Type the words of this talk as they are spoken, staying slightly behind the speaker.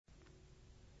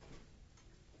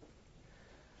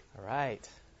All right.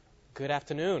 Good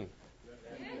afternoon.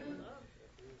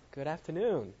 Good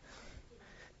afternoon.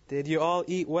 Did you all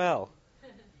eat well?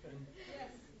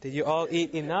 Did you all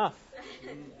eat enough?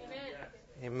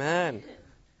 Amen.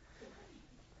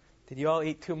 Did you all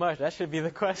eat too much? That should be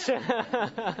the question.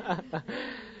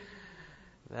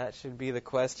 That should be the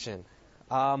question.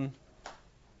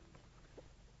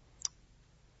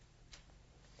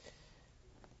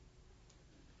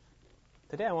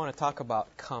 Today I want to talk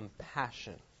about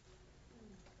compassion.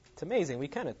 It's amazing. We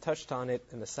kind of touched on it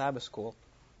in the Sabbath school.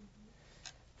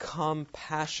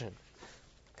 Compassion.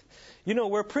 You know,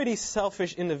 we're pretty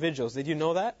selfish individuals. Did you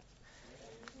know that?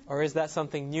 Or is that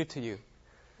something new to you?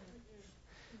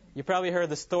 You probably heard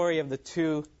the story of the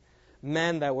two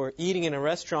men that were eating in a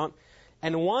restaurant,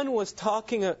 and one was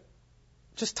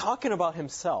just talking about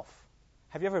himself.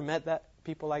 Have you ever met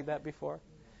people like that before?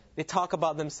 They talk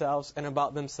about themselves and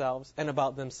about themselves and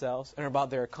about themselves and about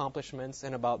their accomplishments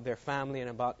and about their family and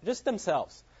about just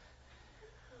themselves.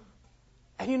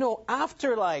 And you know,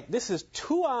 after this is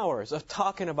 2 hours of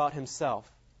talking about himself,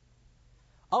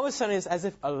 all of a sudden it's as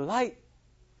if a light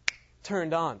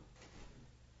turned on.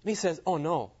 And he says, oh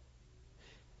no.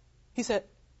 He said,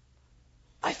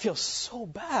 I feel so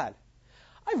bad.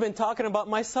 I've been talking about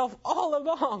myself all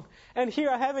along. And here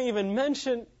I haven't even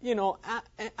mentioned,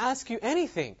 ask you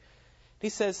anything. He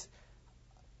says,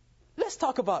 let's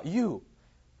talk about you.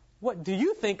 What do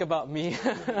you think about me?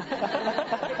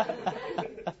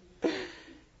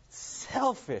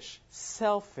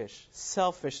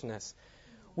 Selfishness.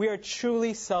 We are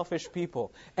truly selfish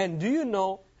people. And do you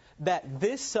know that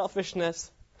this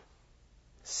selfishness,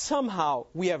 somehow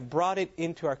we have brought it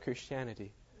into our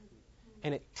Christianity?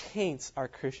 And it taints our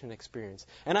Christian experience.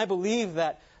 And I believe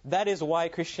that is why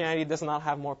Christianity does not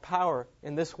have more power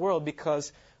in this world,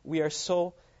 because we are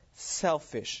so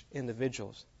selfish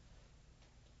individuals.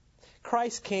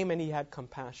 Christ came and He had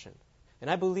compassion. And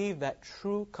I believe that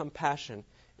true compassion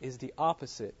is the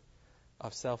opposite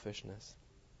of selfishness.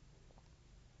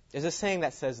 There's a saying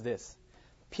that says this: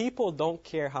 people don't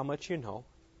care how much you know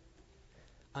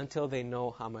until they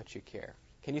know how much you care.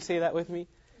 Can you say that with me?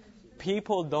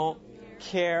 People don't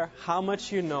care how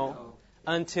much you know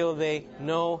until they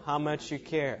know how much you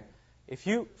care. If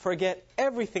you forget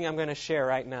everything I'm going to share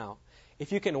right now,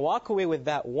 if you can walk away with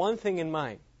that one thing in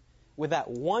mind, with that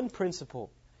one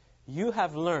principle, you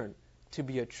have learned to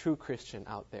be a true Christian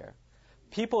out there.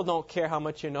 People don't care how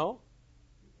much you know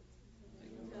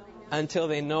until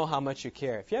they know how much you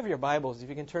care. If you have your Bibles, if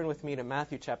you can turn with me to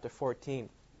Matthew chapter 14.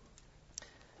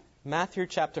 Matthew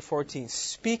chapter 14,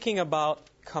 speaking about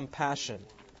compassion.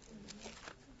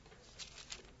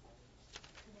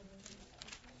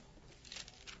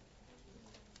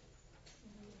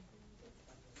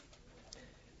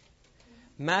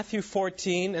 Matthew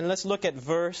 14, and let's look at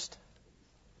verse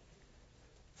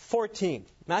 14.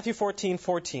 Matthew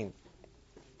 14:14.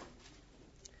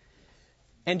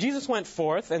 And Jesus went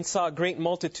forth and saw a great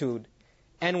multitude,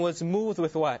 and was moved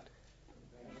with what?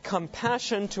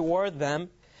 Compassion toward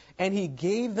them, and He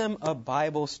gave them a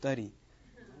Bible study.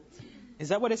 Is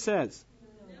that what it says?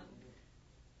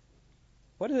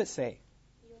 What does it say?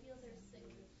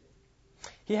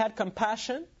 He had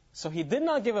compassion, so He did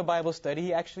not give a Bible study,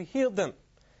 He actually healed them.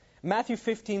 Matthew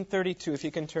 15:32, if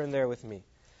you can turn there with me.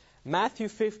 Matthew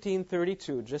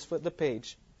 15:32, just flip the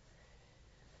page.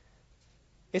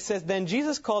 It says, Then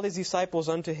Jesus called His disciples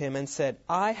unto Him and said,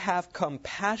 I have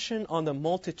compassion on the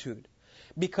multitude,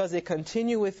 because they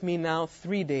continue with me now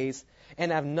 3 days,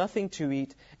 and have nothing to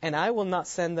eat, and I will not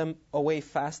send them away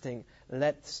fasting,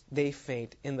 lest they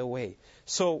faint in the way.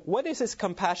 So what does His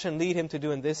compassion lead Him to do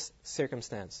in this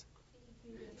circumstance?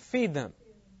 Feed them.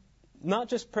 Not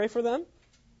just pray for them.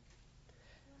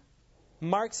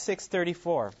 Mark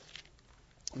 6:34.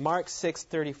 Mark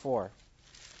 6:34.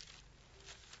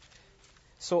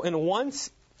 So in one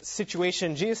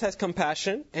situation, Jesus has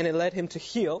compassion, and it led Him to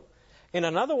heal. In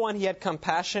another one, He had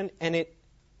compassion, and it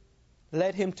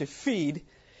led Him to feed.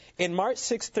 In Mark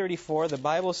 6:34, the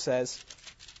Bible says,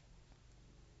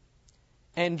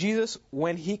 And Jesus,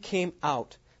 when He came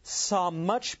out, saw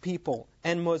much people,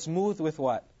 and was moved with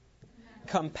what?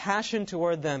 Compassion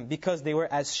toward them, because they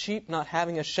were as sheep not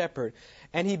having a shepherd.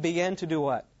 And He began to do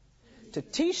what? To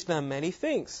teach them many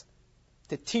things.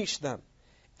 To teach them.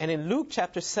 And in Luke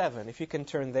chapter 7, if you can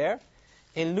turn there,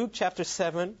 in Luke chapter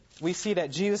 7, we see that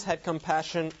Jesus had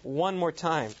compassion one more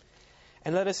time.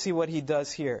 And let us see what He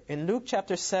does here. In Luke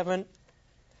chapter 7,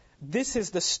 this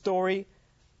is the story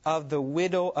of the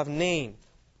widow of Nain,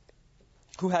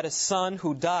 who had a son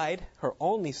who died, her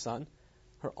only son,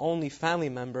 her only family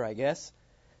member, I guess.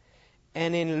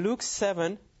 And in Luke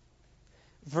 7,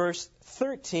 verse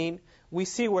 13, we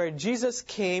see where Jesus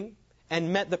came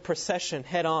and met the procession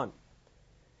head on.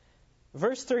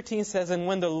 Verse 13 says, and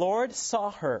when the Lord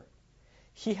saw her,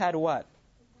 he had what?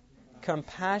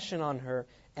 Compassion on her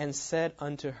and said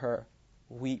unto her,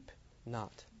 weep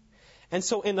not. And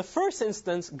so in the first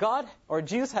instance, God or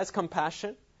Jesus has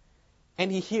compassion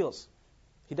and he heals.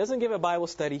 He doesn't give a Bible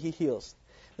study, he heals.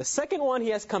 The second one, he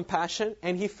has compassion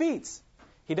and he feeds.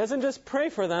 He doesn't just pray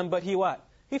for them, but he what?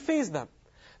 He feeds them.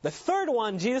 The third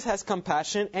one, Jesus has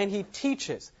compassion and he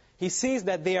teaches. He sees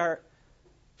that they are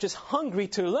just hungry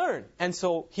to learn. And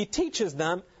so he teaches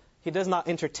them. He does not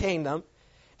entertain them.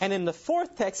 And in the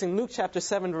fourth text, in Luke chapter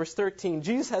 7, verse 13,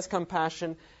 Jesus has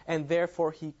compassion and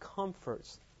therefore he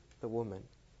comforts the woman.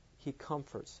 He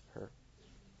comforts her.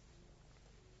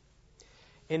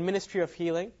 In Ministry of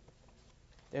Healing,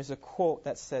 there's a quote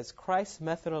that says, Christ's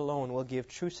method alone will give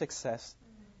true success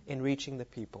in reaching the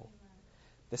people.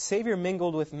 The Savior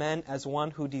mingled with men as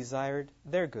one who desired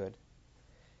their good.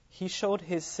 He showed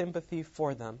his sympathy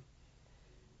for them,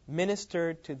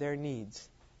 ministered to their needs,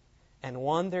 and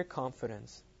won their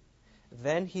confidence.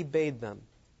 Then he bade them,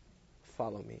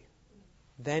 follow me.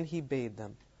 Then he bade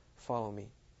them, follow me.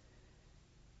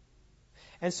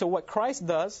 And so what Christ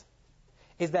does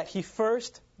is that he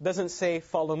first doesn't say,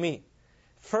 follow me.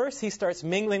 First, he starts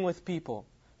mingling with people,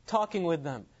 talking with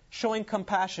them, showing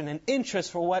compassion and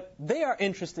interest for what they are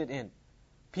interested in.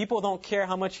 People don't care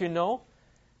how much you know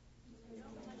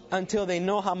until they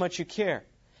know how much you care.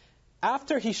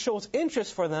 After he shows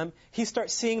interest for them, he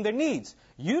starts seeing their needs.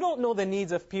 You don't know the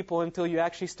needs of people until you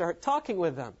actually start talking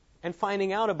with them and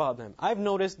finding out about them. I've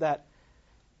noticed that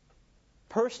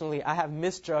personally, I have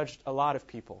misjudged a lot of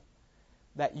people.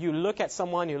 That you look at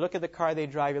someone, you look at the car they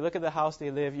drive, you look at the house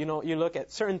they live, you look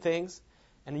at certain things,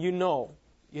 and you know,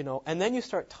 and then you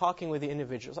start talking with the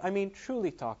individuals. I mean,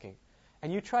 truly talking.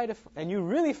 And you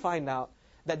really find out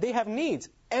that they have needs.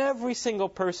 Every single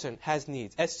person has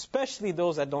needs, especially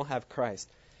those that don't have Christ.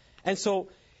 And so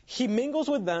he mingles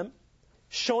with them,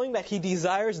 showing that he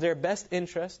desires their best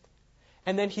interest,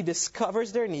 and then he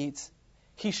discovers their needs.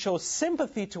 He shows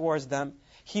sympathy towards them.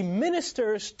 He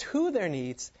ministers to their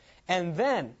needs. And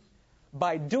then,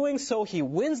 by doing so, he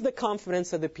wins the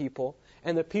confidence of the people,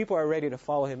 and the people are ready to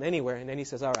follow him anywhere. And then he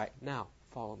says, all right, now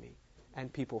follow me.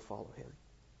 And people follow him.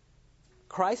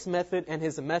 Christ's method and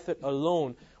his method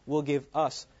alone will give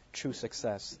us true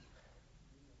success.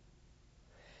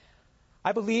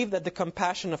 I believe that the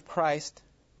compassion of Christ,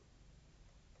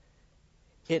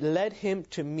 it led him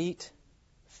to meet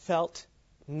felt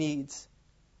needs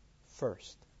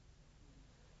first,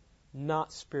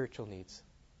 not spiritual needs.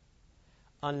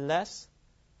 Unless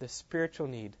the spiritual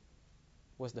need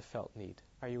was the felt need.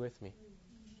 Are you with me?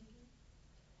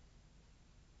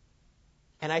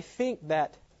 And I think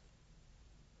that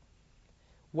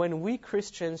when we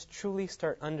Christians truly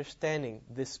start understanding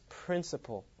this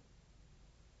principle,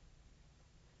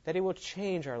 that it will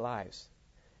change our lives.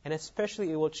 And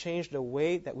especially it will change the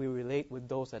way that we relate with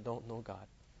those that don't know God.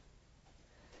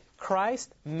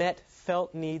 Christ met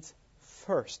felt needs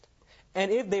first.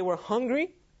 And if they were hungry,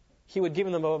 he would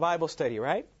give them a Bible study,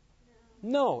 right?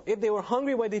 No. If they were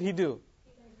hungry, what did he do?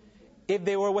 If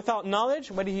they were without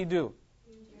knowledge, what did he do?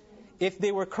 If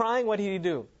they were crying, what did he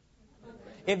do?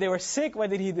 If they were sick, what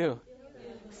did he do?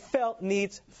 Felt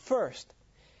needs first.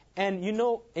 And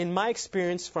in my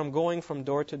experience from going from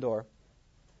door to door,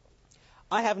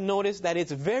 I have noticed that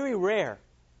it's very rare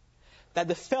that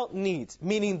the felt needs,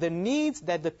 meaning the needs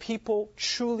that the people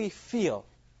truly feel,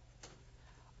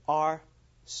 are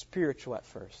spiritual at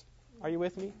first. Are you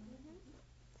with me?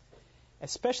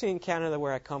 Especially in Canada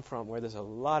where I come from, where there's a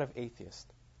lot of atheists.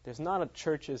 There's not a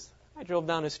churches. I drove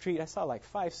down the street, I saw like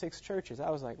 5, 6 churches. I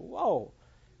was like, whoa,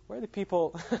 where are the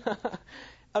people?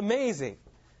 Amazing.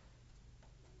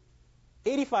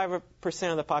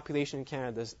 85% of the population in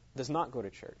Canada does not go to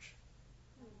church.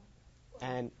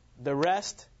 And the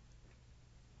rest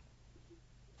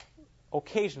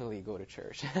occasionally go to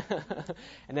church.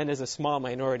 And then there's a small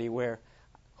minority where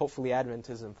hopefully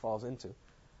Adventism falls into.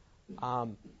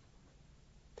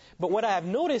 But what I have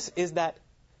noticed is that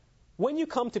when you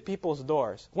come to people's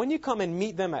doors, when you come and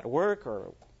meet them at work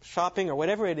or shopping or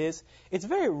whatever it is, it's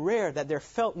very rare that their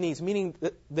felt needs, meaning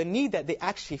the need that they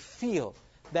actually feel,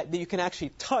 that you can actually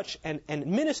touch and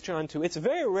minister unto, it's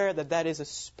very rare that that is a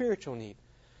spiritual need.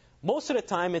 Most of the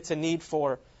time it's a need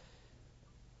for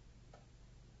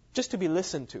just to be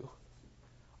listened to,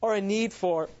 or a need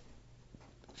for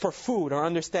food or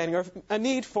understanding, or a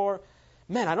need for,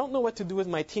 man, I don't know what to do with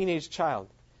my teenage child.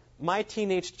 My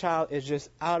teenage child is just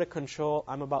out of control.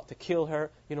 I'm about to kill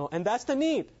her, and that's the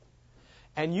need.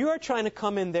 And you are trying to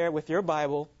come in there with your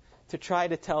Bible to try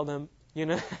to tell them, you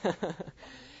know.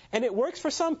 And it works for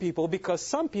some people because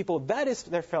some people, that is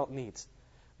their felt needs.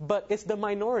 But it's the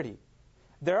minority.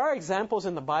 There are examples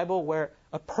in the Bible where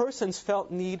a person's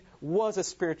felt need was a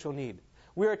spiritual need.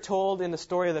 We are told in the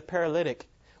story of the paralytic,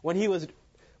 when he was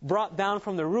brought down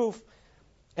from the roof,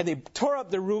 and they tore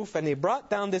up the roof and they brought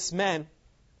down this man,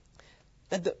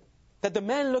 that the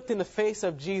man looked in the face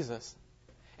of Jesus.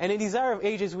 And in Desire of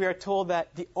Ages, we are told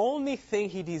that the only thing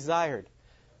he desired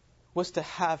was to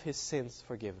have his sins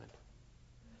forgiven.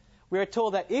 We are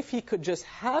told that if he could just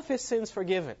have his sins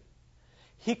forgiven,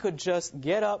 he could just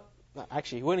get up.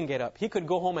 Actually, he wouldn't get up. He could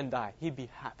go home and die. He'd be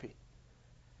happy.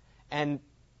 And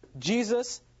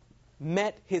Jesus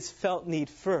met his felt need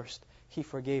first. He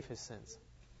forgave his sins.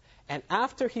 And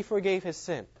after he forgave his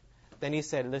sin, then he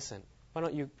said, listen, why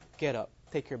don't you get up,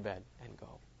 take your bed, and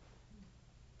go.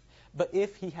 But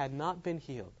if he had not been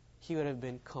healed, he would have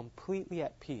been completely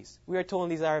at peace. We are told in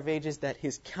Desire of Ages that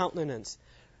his countenance,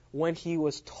 when he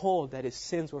was told that his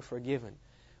sins were forgiven,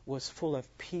 was full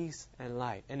of peace and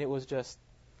light. And it was just,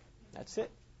 that's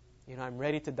it. You know, I'm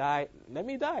ready to die. Let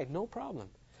me die. No problem.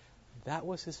 That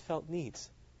was his felt needs.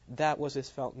 That was his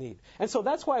felt need. And so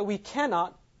that's why we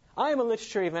cannot, I am a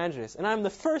literature evangelist, and I'm the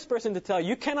first person to tell you,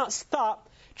 you cannot stop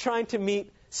trying to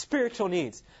meet spiritual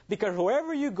needs. Because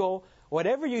wherever you go,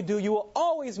 whatever you do, you will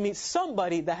always meet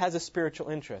somebody that has a spiritual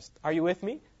interest. Are you with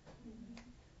me?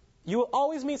 You will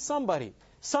always meet somebody.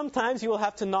 Sometimes you will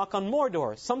have to knock on more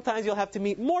doors. Sometimes you'll have to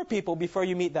meet more people before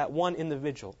you meet that one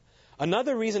individual.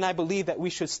 Another reason I believe that we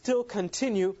should still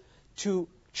continue to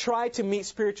try to meet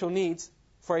spiritual needs,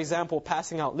 for example,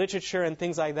 passing out literature and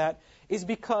things like that, is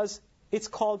because it's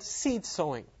called seed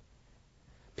sowing.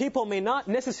 People may not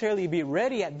necessarily be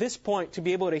ready at this point to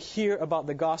be able to hear about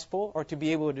the gospel or to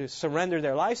be able to surrender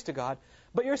their lives to God,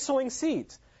 but you're sowing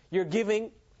seeds. You're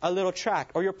giving a little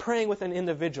tract, or you're praying with an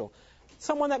individual.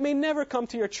 Someone that may never come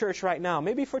to your church right now,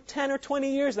 maybe for 10 or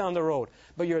 20 years down the road,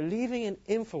 but you're leaving an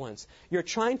influence. You're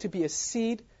trying to be a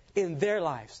seed in their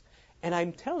lives. And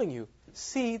I'm telling you,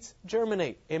 seeds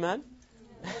germinate. Amen?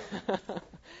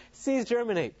 Seeds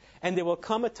germinate. And there will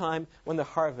come a time when the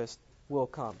harvest will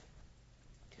come.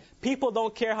 People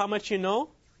don't care how much you know.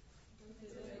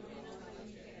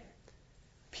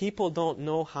 People don't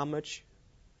know how much.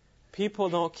 People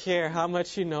don't care how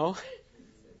much you know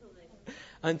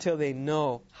until they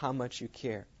know how much you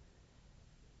care.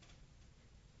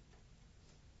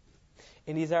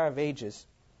 In Desire of Ages,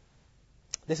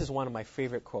 this is one of my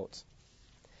favorite quotes.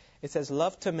 It says,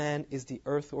 "Love to man is the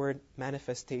earthward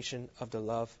manifestation of the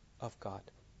love of God."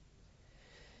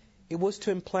 It was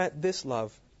to implant this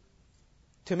love,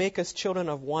 to make us children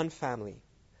of one family,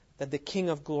 that the King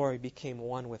of Glory became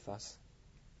one with us.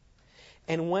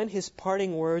 And when his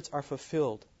parting words are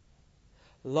fulfilled,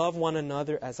 "Love one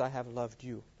another as I have loved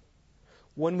you."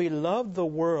 When we love the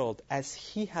world as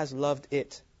he has loved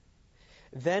it,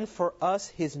 then for us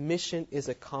his mission is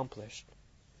accomplished.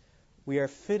 We are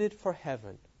fitted for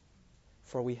heaven,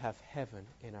 for we have heaven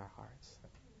in our hearts.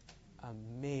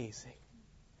 Amazing.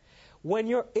 When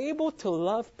you're able to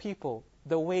love people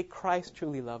the way Christ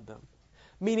truly loved them,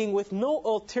 meaning with no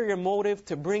ulterior motive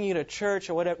to bring you to church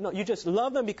or whatever. No, you just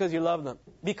love them because you love them.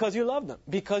 Because you love them.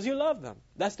 Because you love them.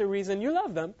 That's the reason you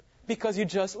love them. Because you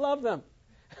just love them.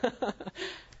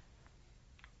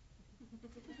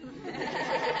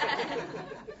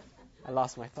 I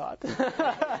lost my thought.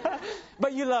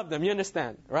 But you love them, you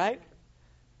understand, right?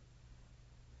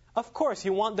 Of course,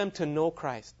 you want them to know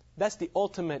Christ. That's the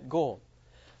ultimate goal.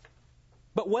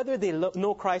 But whether they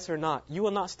know Christ or not, you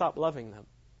will not stop loving them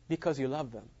because you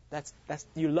love them. That's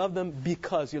you love them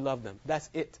because you love them. That's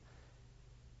it.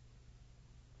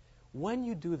 When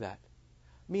you do that,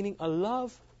 meaning a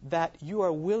love that you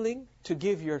are willing to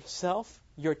give yourself,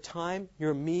 your time,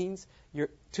 your means,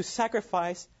 to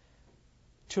sacrifice,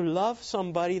 to love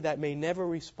somebody that may never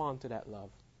respond to that love.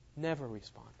 Never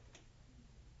respond.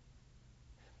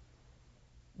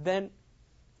 Then,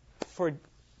 for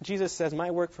Jesus says,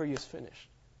 my work for you is finished.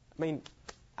 I mean,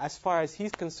 as far as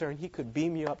he's concerned, he could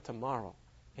beam you up tomorrow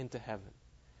into heaven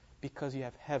because you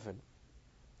have heaven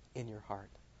in your heart.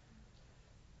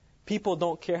 People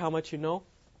don't care how much you know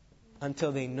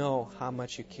until they know how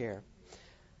much you care.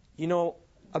 You know,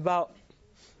 about,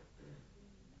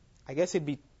 I guess it'd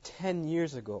be 10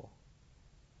 years ago,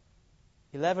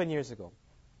 11 years ago,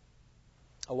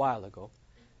 a while ago,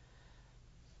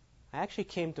 I actually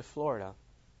came to Florida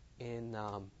in,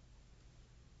 I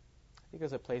think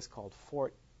there's a place called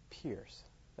Fort Pierce.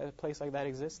 Does a place like that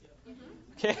exist? Mm-hmm.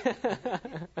 Okay.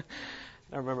 I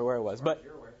don't remember where it was, but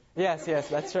yes,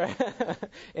 that's right.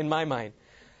 In my mind,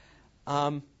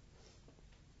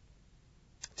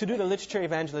 to to do the literature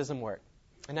evangelism work.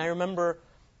 And I remember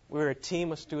we were a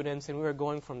team of students and we were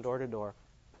going from door to door.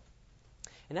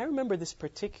 And I remember this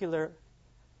particular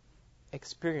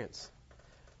experience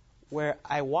where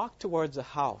I walked towards a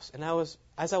house, and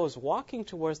as I was walking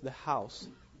towards the house,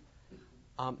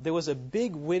 there was a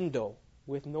big window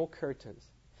with no curtains.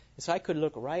 And so I could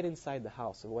look right inside the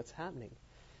house of what's happening.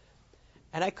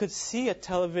 And I could see a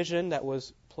television that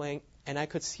was playing, and I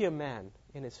could see a man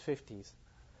in his 50s,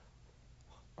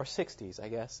 or 60s, I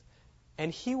guess.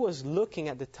 And he was looking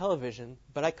at the television,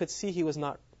 but I could see he was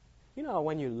not, you know,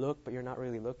 when you look, but you're not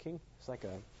really looking. It's like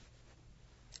a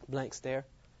blank stare.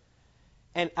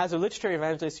 And as a literature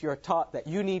evangelist, you're taught that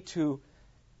you need to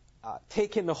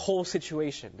take in the whole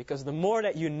situation, because the more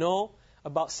that you know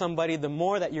about somebody, the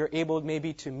more that you're able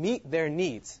maybe to meet their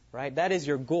needs, right? That is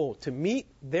your goal, to meet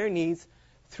their needs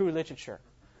through literature.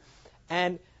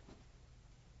 And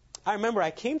I remember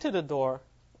I came to the door,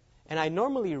 and I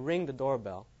normally ring the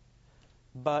doorbell,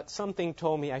 but something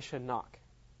told me I should knock.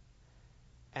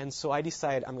 And so I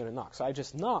decided I'm going to knock. So I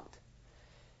just knocked.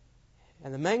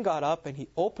 And the man got up and he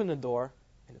opened the door,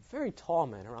 and a very tall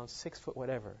man, around 6 foot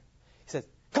whatever. He said,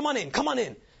 come on in, come on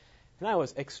in. And I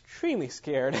was extremely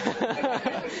scared.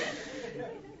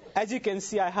 As you can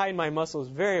see, I hide my muscles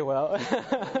very well.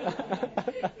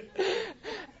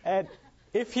 And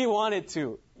if he wanted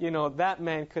to, you know, that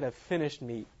man could have finished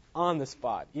me on the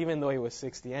spot, even though he was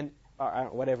 60 and or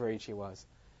whatever age he was.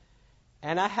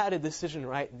 And I had a decision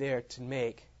right there to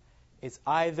make. It's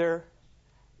either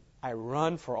I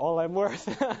run for all I'm worth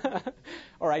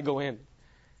or I go in.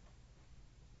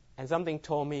 And something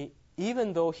told me,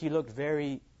 even though he looked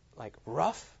very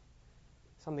rough,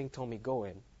 something told me go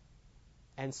in.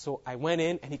 And so I went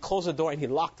in, and he closed the door and he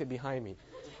locked it behind me.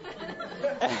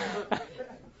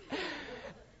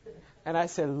 And I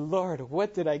said, Lord,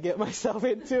 what did I get myself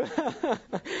into?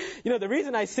 You know, the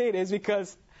reason I say it is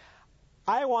because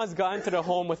I once got into the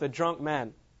home with a drunk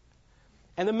man.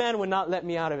 And the man would not let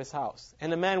me out of his house.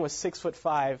 And the man was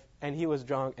 6'5", and he was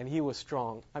drunk, and he was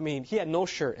strong. I mean, he had no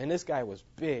shirt, and this guy was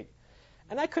big.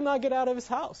 And I could not get out of his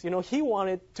house. You know, he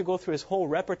wanted to go through his whole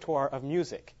repertoire of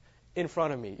music in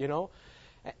front of me, you know.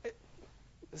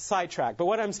 Sidetrack. But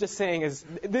what I'm just saying is,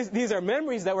 these are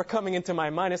memories that were coming into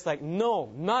my mind. It's like,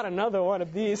 no, not another one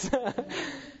of these.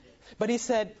 But he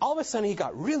said, all of a sudden he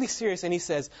got really serious, and he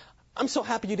says, I'm so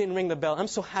happy you didn't ring the bell. I'm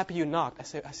so happy you knocked.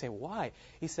 I say, why?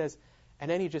 He says,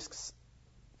 and then he just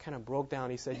kind of broke down.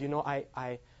 He said, you know,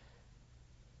 I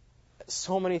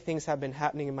so many things have been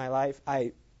happening in my life.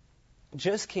 I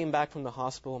just came back from the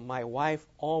hospital. My wife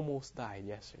almost died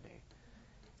yesterday.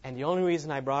 And the only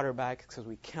reason I brought her back is because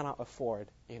we cannot afford,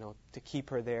 you know, to keep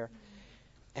her there.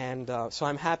 And so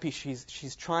I'm happy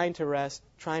she's trying to rest,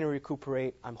 trying to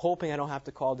recuperate. I'm hoping I don't have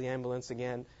to call the ambulance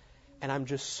again. And I'm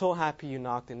just so happy you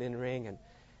knocked and didn't ring. And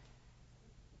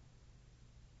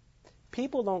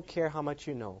people don't care how much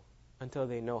you know until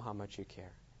they know how much you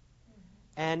care.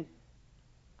 And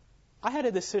I had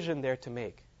a decision there to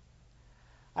make.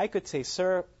 I could say,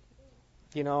 sir,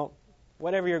 you know,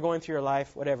 whatever you're going through your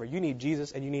life, whatever, you need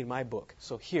Jesus and you need my book.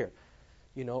 So here,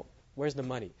 you know, where's the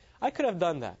money? I could have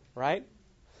done that, right?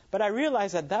 But I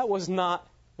realized that was not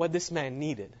what this man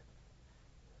needed.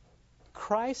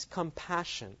 Christ's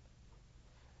compassion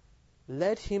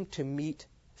led him to meet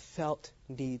felt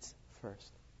needs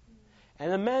first.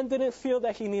 And the man didn't feel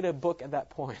that he needed a book at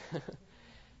that point.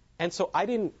 And so I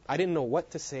didn't know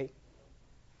what to say.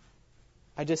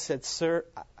 I just said, sir,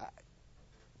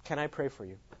 can I pray for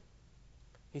you?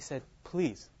 He said,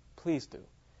 please do.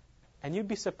 And you'd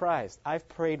be surprised. I've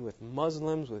prayed with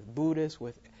Muslims, with Buddhists,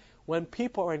 when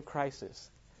people are in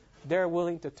crisis, they're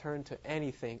willing to turn to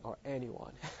anything or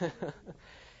anyone.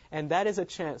 And that is a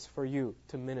chance for you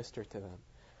to minister to them.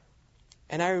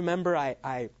 And I remember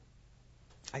I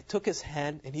took his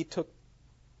hand, and he took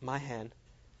my hand,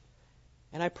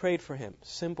 and I prayed for him,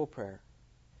 simple prayer.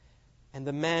 And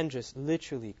the man just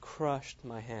literally crushed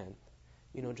my hand,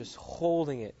 you know, just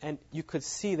holding it. And you could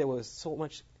see there was so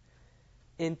much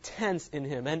intense in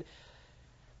him and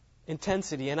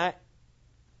intensity. And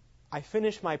I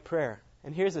finished my prayer,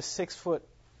 and here's a 6'3",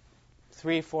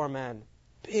 4" man,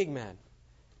 big man,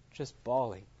 just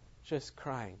bawling, just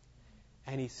crying.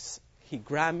 And he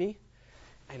grabbed me,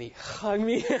 and he hugged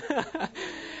me.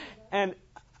 And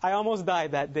I almost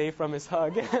died that day from his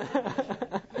hug.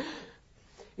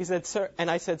 He said, sir,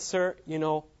 and I said, sir, you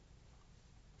know,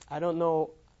 I don't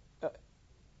know.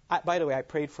 By the way, I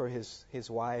prayed for his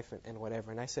wife and whatever.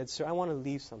 And I said, sir, I want to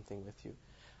leave something with you.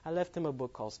 I left him a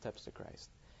book called Steps to Christ.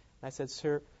 And I said,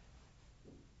 sir,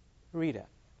 read it.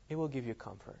 It will give you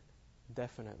comfort.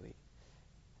 Definitely.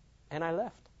 And I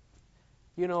left.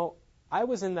 You know, I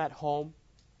was in that home,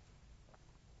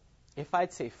 if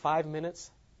I'd say 5 minutes,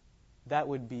 that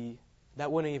wouldn't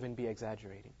even be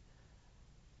exaggerating.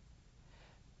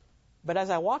 But as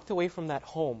I walked away from that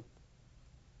home,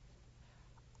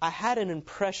 I had an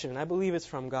impression, and I believe it's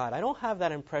from God. I don't have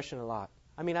that impression a lot.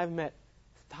 I mean, I've met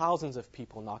thousands of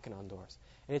people knocking on doors.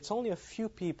 And it's only a few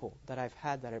people that I've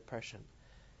had that impression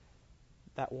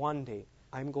that one day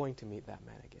I'm going to meet that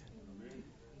man again. Amen.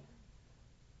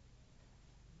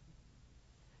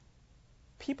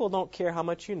 People don't care how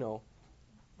much you know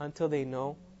until they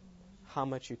know how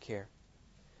much you care.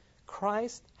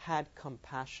 Christ had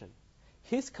compassion.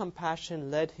 His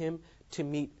compassion led him to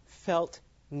meet felt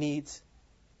needs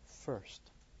first.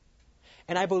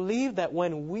 And I believe that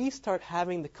when we start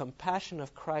having the compassion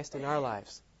of Christ in our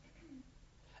lives,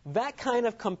 that kind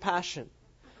of compassion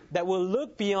that will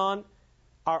look beyond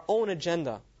our own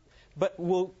agenda, but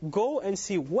will go and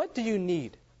see, what do you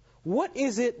need? What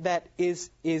is it that is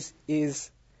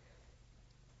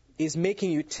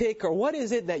making you tick? Or what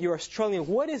is it that you are struggling with?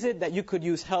 What is it that you could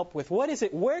use help with? What is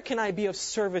it? Where can I be of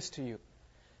service to you?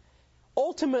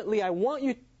 Ultimately, I want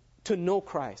you to know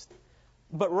Christ.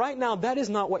 But right now, that is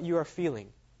not what you are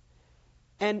feeling.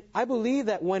 And I believe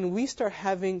that when we start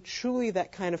having truly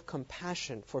that kind of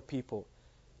compassion for people,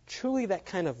 truly that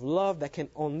kind of love that can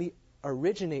only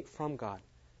originate from God,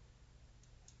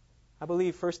 I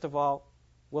believe, first of all,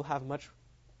 we'll have much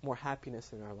more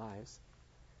happiness in our lives.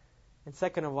 And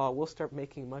second of all, we'll start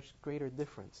making much greater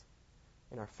difference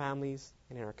in our families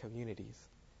and in our communities.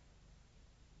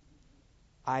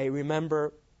 I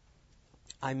remember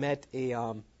I met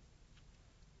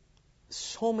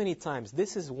so many times.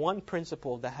 This is one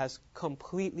principle that has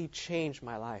completely changed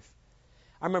my life.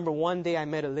 I remember one day I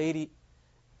met a lady.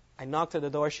 I knocked at the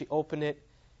door. She opened it.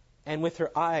 And with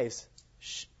her eyes,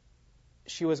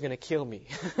 she was going to kill me.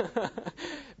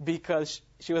 Because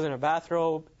she was in a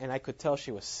bathrobe and I could tell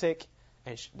she was sick.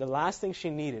 And the last thing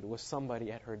she needed was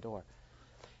somebody at her door.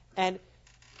 And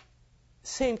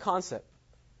same concept.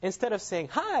 Instead of saying,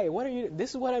 "Hi, this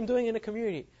is what I'm doing in the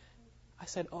community," I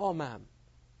said, "Oh, ma'am,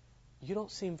 you don't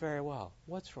seem very well.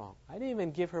 What's wrong?" I didn't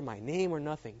even give her my name or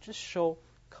nothing. Just show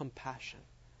compassion.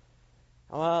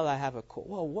 "Well, I have a cold."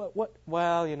 "Well, what?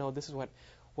 Well, this is what."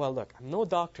 "Well, look, I'm no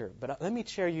doctor, but let me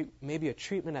share you maybe a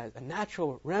treatment, as a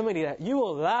natural remedy that you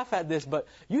will laugh at this, but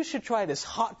you should try this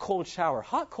hot, cold shower."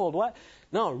 "Hot, cold what?"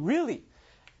 "No, really."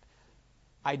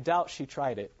 I doubt she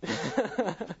tried it.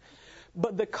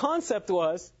 But the concept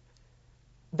was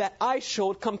that I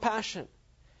showed compassion.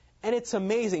 And it's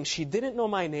amazing. She didn't know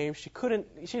my name. She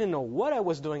didn't know what I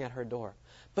was doing at her door.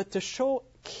 But to show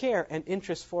care and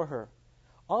interest for her,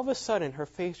 all of a sudden her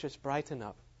face just brightened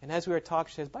up. And as we were talking,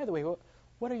 she says, "By the way,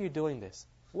 what are you doing this?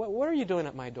 What are you doing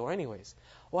at my door anyways?"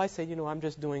 Well, I said, I'm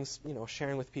just doing,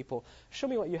 sharing with people. "Show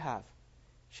me what you have."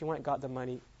 She went, got the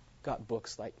money, got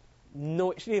books.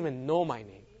 No, she didn't even know my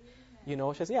name. She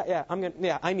says,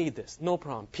 I need this. No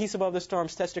problem. Peace above the storm,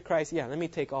 steps to Christ. Yeah, let me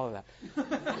take all of that.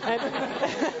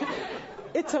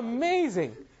 And it's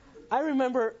amazing. I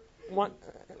remember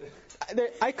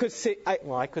I could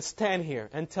stand here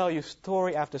and tell you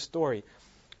story after story.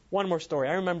 One more story.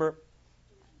 I remember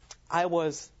I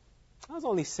was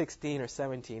only 16 or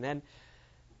 17, and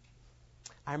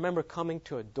I remember coming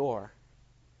to a door,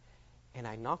 and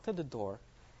I knocked at the door,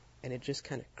 and it just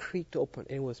kind of creaked open.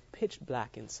 It was pitch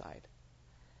black inside.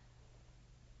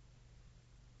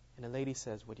 And the lady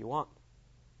says, "What do you want?"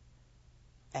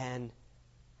 And,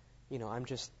 I'm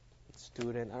just a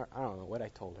student. I don't know what I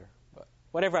told her. But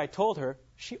whatever I told her,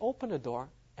 she opened the door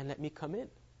and let me come in.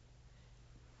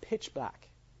 Pitch black.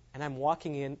 And I'm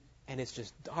walking in, and it's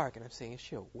just dark. And I'm saying, "Is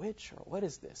she a witch or what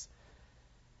is this?"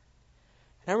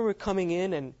 And I remember coming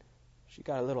in, and she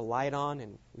got a little light on,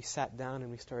 and we sat down and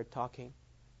we started talking.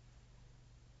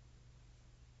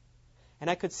 And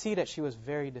I could see that she was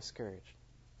very discouraged.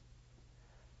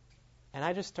 And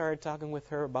I just started talking with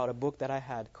her about a book that I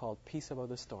had called Peace Above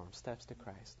the Storm, Steps to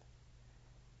Christ.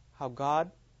 How God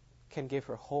can give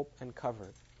her hope and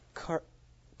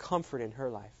comfort in her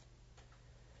life.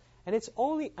 And it's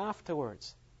only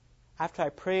afterwards, after I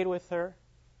prayed with her,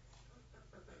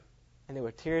 and there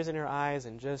were tears in her eyes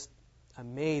and just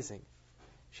amazing.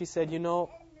 She said,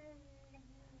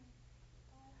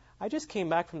 "I just came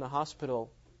back from the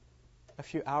hospital a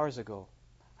few hours ago."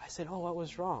 I said, "Oh, what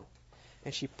was wrong?"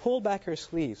 And she pulled back her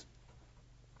sleeves,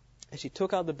 and she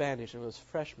took out the bandage, and it was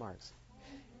fresh marks.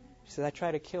 She said, "I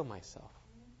tried to kill myself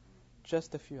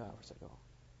just a few hours ago.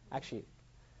 Actually,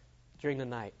 during the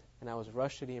night, and I was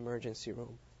rushed to the emergency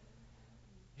room."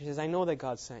 She says, "I know that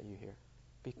God sent you here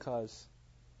because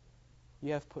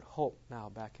you have put hope now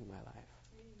back in my life."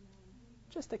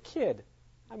 Just a kid.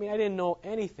 I mean, I didn't know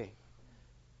anything.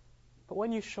 But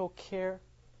when you show care,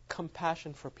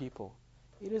 compassion for people,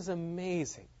 it is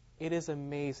amazing. It is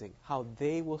amazing how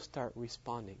they will start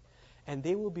responding. And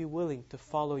they will be willing to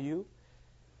follow you,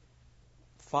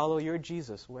 follow your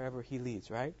Jesus wherever he leads,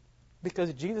 right?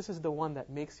 Because Jesus is the one that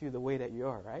makes you the way that you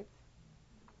are, right?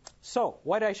 So,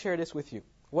 why did I share this with you?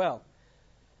 Well,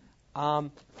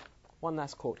 one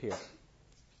last quote here.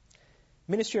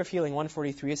 Ministry of Healing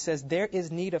 143, it says, there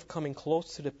is need of coming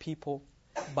close to the people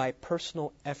by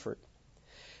personal effort.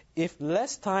 If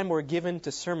less time were given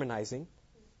to sermonizing,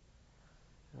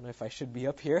 I don't know if I should be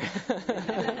up here,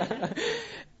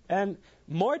 and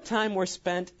more time were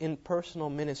spent in personal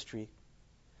ministry,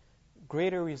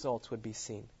 greater results would be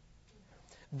seen.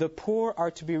 The poor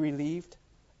are to be relieved,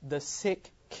 the sick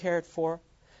cared for,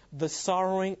 the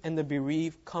sorrowing and the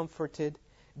bereaved comforted,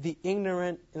 the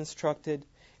ignorant instructed,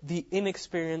 the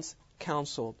inexperienced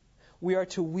counseled. We are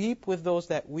to weep with those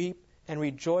that weep and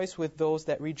rejoice with those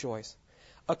that rejoice,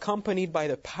 accompanied by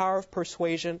the power of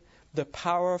persuasion, the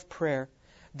power of prayer,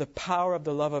 the power of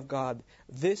the love of God.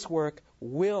 This work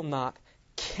will not,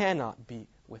 cannot be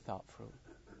without fruit.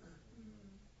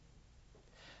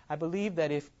 I believe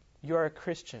that if you're a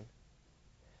Christian,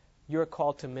 you're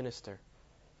called to minister.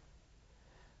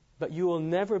 But you will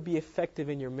never be effective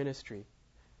in your ministry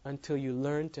until you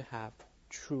learn to have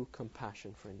true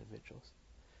compassion for individuals.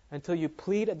 Until you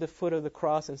plead at the foot of the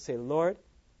cross and say, Lord,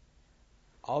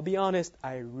 I'll be honest,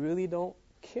 I really don't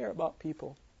care about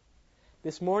people.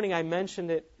 This morning I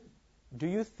mentioned it. Do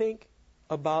you think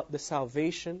about the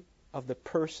salvation of the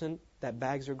person that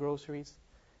bags your groceries?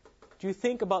 Do you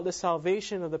think about the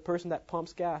salvation of the person that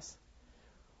pumps gas?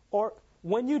 Or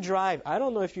when you drive, I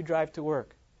don't know if you drive to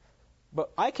work,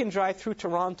 but I can drive through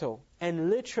Toronto and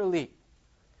literally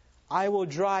I will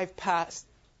drive past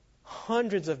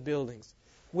hundreds of buildings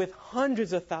with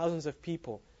hundreds of thousands of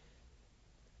people.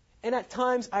 And at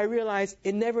times I realize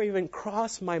it never even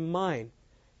crossed my mind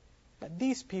that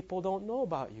these people don't know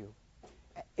about you.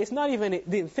 It's not even it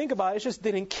didn't think about it, it just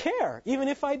didn't care, even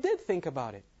if I did think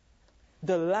about it.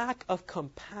 The lack of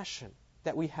compassion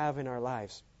that we have in our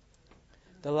lives.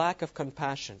 The lack of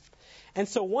compassion. And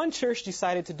so one church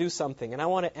decided to do something, and I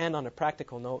want to end on a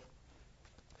practical note.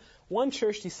 One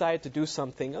church decided to do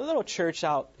something, a little church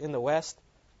out in the West.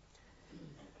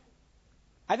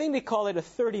 I think they call it a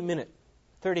 30-minute.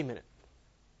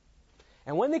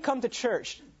 And when they come to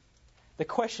church, the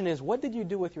question is, what did you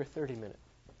do with your 30 minutes?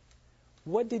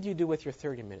 What did you do with your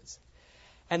 30 minutes?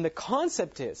 And the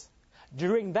concept is,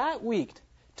 during that week,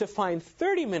 to find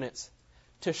 30 minutes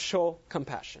to show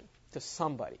compassion to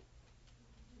somebody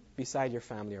beside your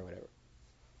family or whatever.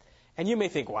 And you may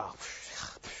think, wow,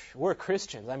 we're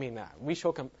Christians. I mean, we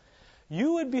show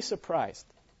You would be surprised.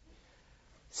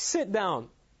 Sit down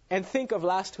and think of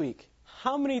last week.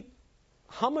 How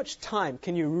much time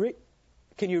can you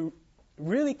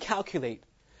really calculate?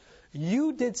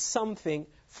 You did something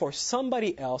for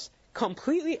somebody else,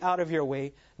 completely out of your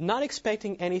way, not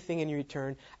expecting anything in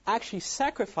return, actually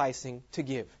sacrificing to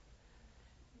give.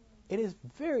 It is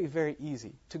very, very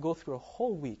easy to go through a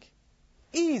whole week,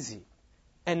 easy,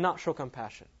 and not show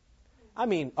compassion. I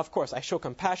mean, of course, I show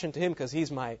compassion to him because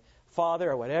he's my father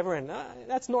or whatever, and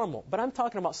that's normal. But I'm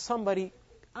talking about somebody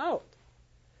out.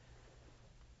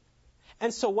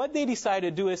 And so what they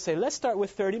decided to do is say, let's start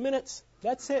with 30 minutes.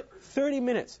 That's it, 30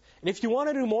 minutes. And if you want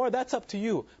to do more, that's up to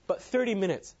you, but 30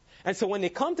 minutes. And so when they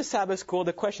come to Sabbath school,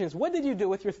 the question is, what did you do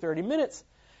with your 30 minutes?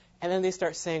 And then they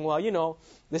start saying, well,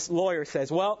 this lawyer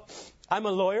says, well, I'm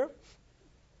a lawyer,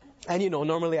 and,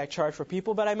 normally I charge for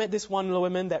people, but I met this one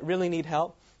woman that really need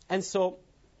help, and so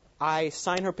I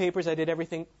signed her papers, I did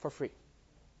everything for free.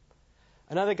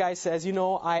 Another guy says,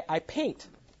 I paint,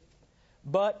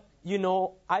 but,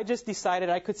 I just decided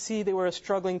I could see they were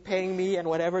struggling paying me and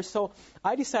whatever, so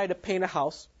I decided to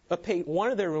paint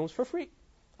one of their rooms for free.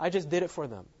 I just did it for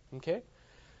them, okay?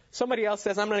 Somebody else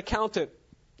says, I'm an accountant.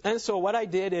 And so what I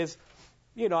did is,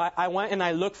 I went and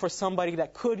I looked for somebody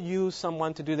that could use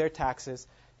someone to do their taxes,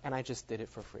 and I just did it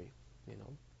for free,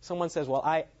 Someone says, well,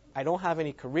 I don't have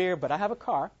any career, but I have a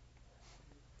car,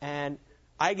 and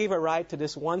I gave a ride to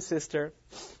this one sister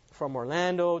from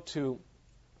Orlando to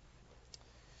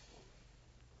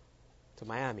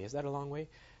Miami. Is that a long way?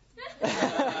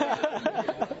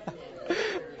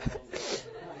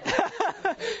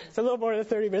 It's a little more than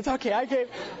 30 minutes. Okay, I gave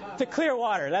to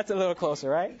Clearwater. That's a little closer,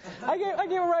 right? I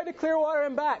gave a ride to Clearwater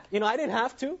and back. I didn't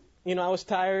have to. I was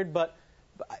tired, but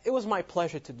it was my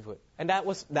pleasure to do it. And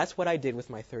that's what I did with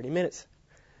my 30 minutes.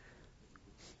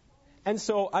 And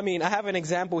so, I have an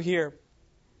example here.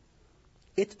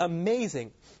 It's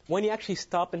amazing when you actually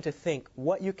stop and to think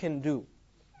what you can do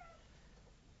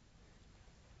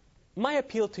my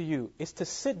appeal to you is to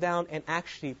sit down and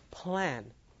actually plan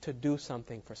to do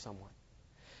something for someone.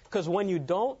 Because when you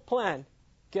don't plan,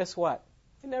 guess what?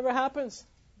 It never happens.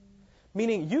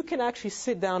 Meaning you can actually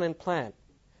sit down and plan.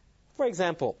 For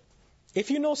example,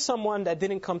 if you know someone that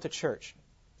didn't come to church,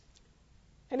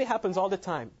 and it happens all the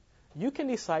time, you can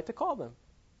decide to call them.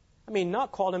 I mean,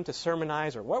 not call them to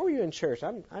sermonize or, what were you in church?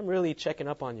 I'm really checking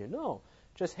up on you. No.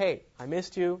 Just, hey, I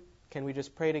missed you. Can we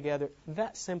just pray together?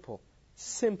 That simple.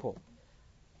 Simple.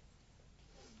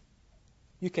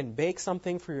 You can bake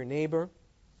something for your neighbor.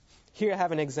 Here I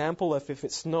have an example of if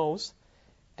it snows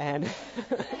and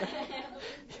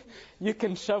you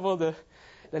can shovel the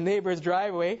neighbor's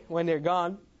driveway when they're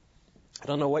gone. I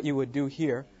don't know what you would do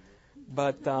here,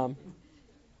 but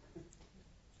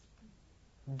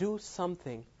do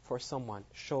something for someone.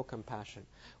 Show compassion.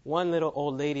 One little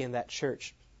old lady in that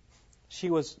church, she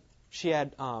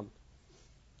had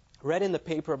read in the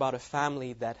paper about a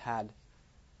family that had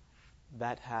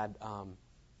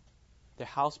their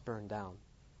house burned down.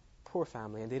 Poor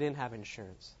family, and they didn't have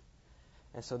insurance.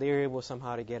 And so they were able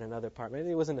somehow to get another apartment.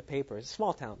 It was in the paper. It's a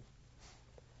small town.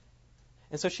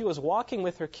 And so she was walking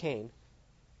with her cane,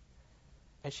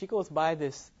 and she goes by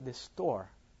this store.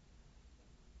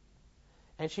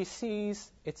 And she sees,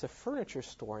 it's a furniture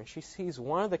store, and she sees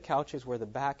one of the couches where the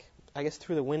back, I guess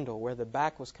through the window, where the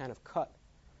back was kind of cut.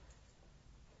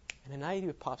 And an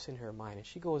idea pops into her mind, and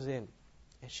she goes in,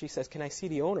 and she says, "Can I see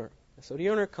the owner?" And so the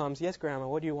owner comes, "Yes, Grandma,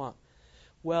 what do you want?"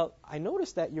 "Well, I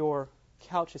noticed that your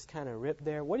couch is kind of ripped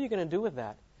there. What are you going to do with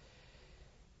that?"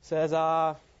 Says,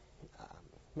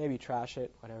 maybe trash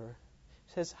it, whatever.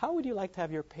 Says, "How would you like to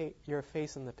have your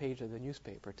face on the page of the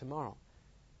newspaper tomorrow?"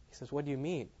 He says, "What do you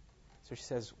mean?" So she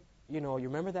says, you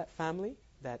remember that family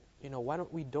that, why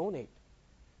don't we donate?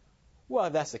 "Well,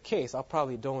 if that's the case, I'll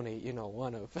probably donate,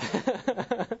 one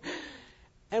of."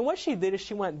 And what she did is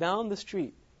she went down the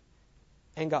street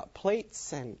and got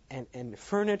plates and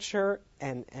furniture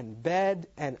and bed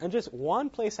and just one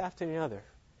place after the other.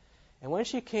 And when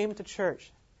she came to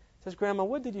church, says, "Grandma,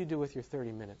 what did you do with your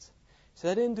 30 minutes?" She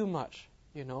said, "I didn't do much,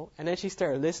 And then she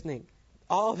started listening.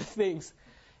 All the things.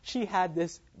 She had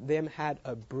them had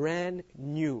a brand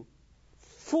new,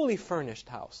 fully furnished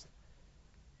house.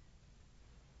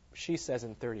 She says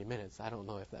in 30 minutes. I don't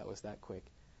know if that was that quick.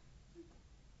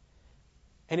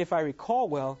 And if I recall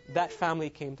well, that family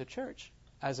came to church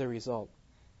as a result.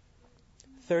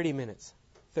 30 minutes.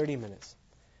 30 minutes.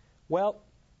 Well,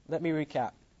 let me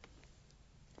recap.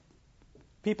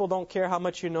 People don't care how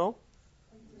much you know.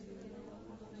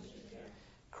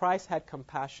 Christ had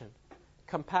compassion.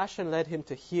 Compassion led him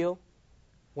to heal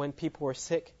when people were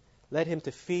sick, led him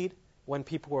to feed when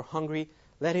people were hungry,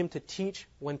 led him to teach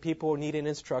when people needed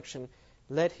instruction,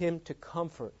 led him to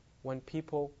comfort when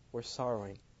people were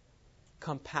sorrowing.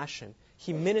 Compassion.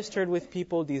 He ministered with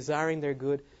people desiring their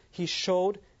good. He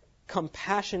showed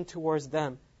compassion towards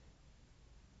them.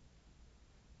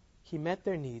 He met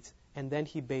their needs, and then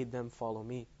he bade them follow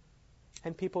me.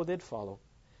 And people did follow.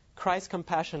 Christ's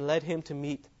compassion led him to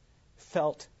meet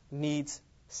felt needs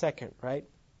second, right?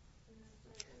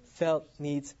 Felt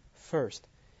needs first.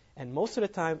 And most of the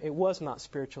time, it was not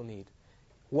spiritual need.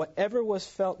 Whatever was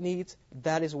felt needs,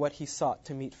 that is what he sought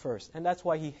to meet first. And that's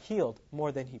why he healed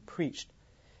more than he preached.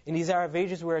 In these Arab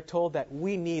ages, we are told that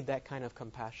we need that kind of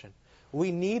compassion.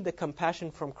 We need the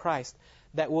compassion from Christ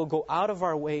that will go out of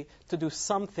our way to do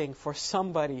something for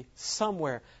somebody,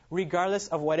 somewhere, regardless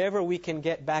of whatever we can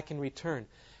get back in return.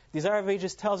 Desire of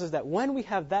Ages tells us that when we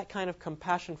have that kind of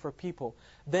compassion for people,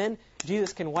 then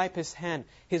Jesus can wipe his hand.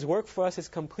 His work for us is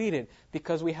completed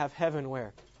because we have heaven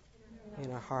where?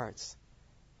 In our hearts.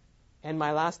 And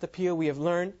my last appeal, we have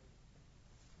learned,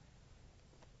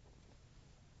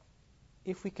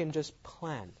 if we can just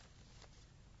plan,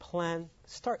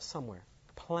 start somewhere.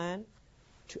 Plan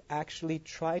to actually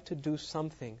try to do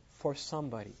something for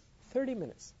somebody. 30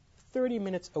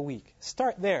 minutes a week.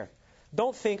 Start there.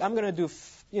 Don't think I'm going to do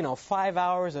 5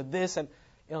 hours of this and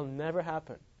it'll never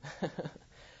happen.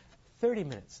 30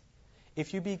 minutes.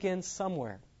 If you begin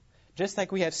somewhere, just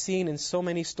like we have seen in so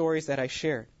many stories that I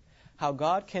shared, how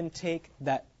God can take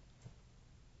that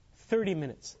 30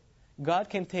 minutes, God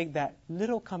can take that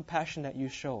little compassion that you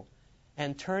show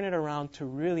and turn it around to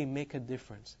really make a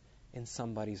difference in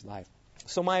somebody's life.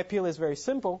 So my appeal is very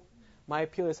simple. My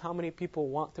appeal is how many people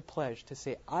want to pledge to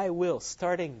say, I will,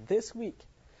 starting this week,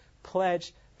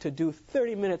 pledge to do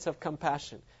 30 minutes of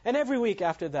compassion. And every week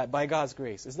after that, by God's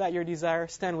grace. Is that your desire?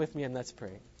 Stand with me and let's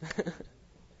pray.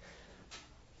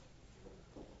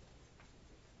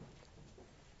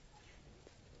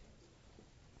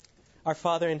 Our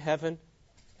Father in heaven,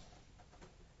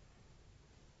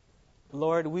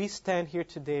 Lord, we stand here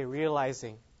today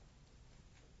realizing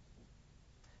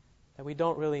that we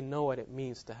don't really know what it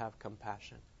means to have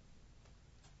compassion.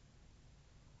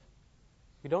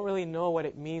 We don't really know what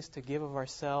it means to give of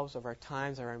ourselves, of our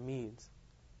times, of our needs,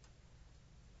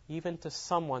 even to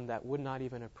someone that would not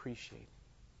even appreciate.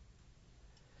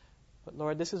 But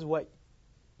Lord, this is what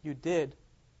you did.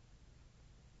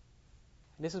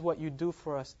 And this is what you do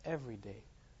for us every day.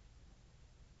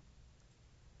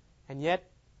 And yet,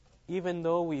 even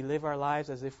though we live our lives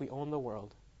as if we own the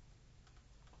world,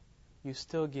 you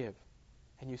still give,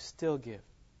 and you still give,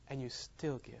 and you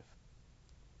still give.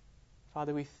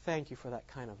 Father, we thank you for that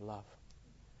kind of love.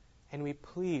 And we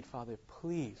plead, Father,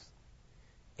 please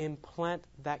implant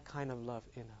that kind of love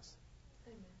in us.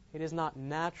 Amen. It is not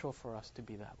natural for us to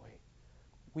be that way.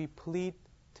 We plead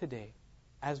today,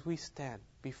 as we stand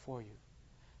before you,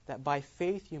 that by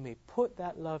faith you may put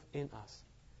that love in us.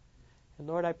 And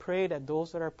Lord, I pray that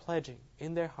those that are pledging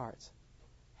in their hearts,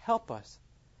 help us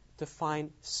to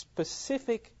find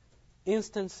specific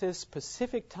instances,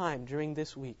 specific time during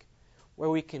this week where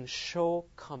we can show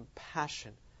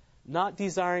compassion, not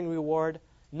desiring reward,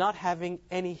 not having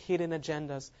any hidden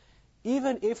agendas.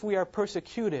 Even if we are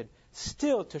persecuted,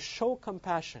 still to show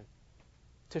compassion,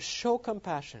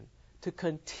 to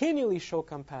continually show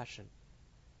compassion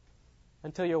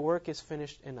until your work is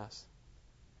finished in us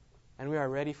and we are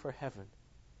ready for heaven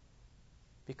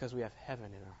because we have heaven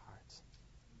in our hearts.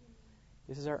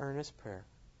 This is our earnest prayer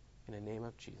in the name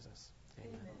of Jesus.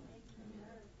 Amen.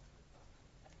 Amen.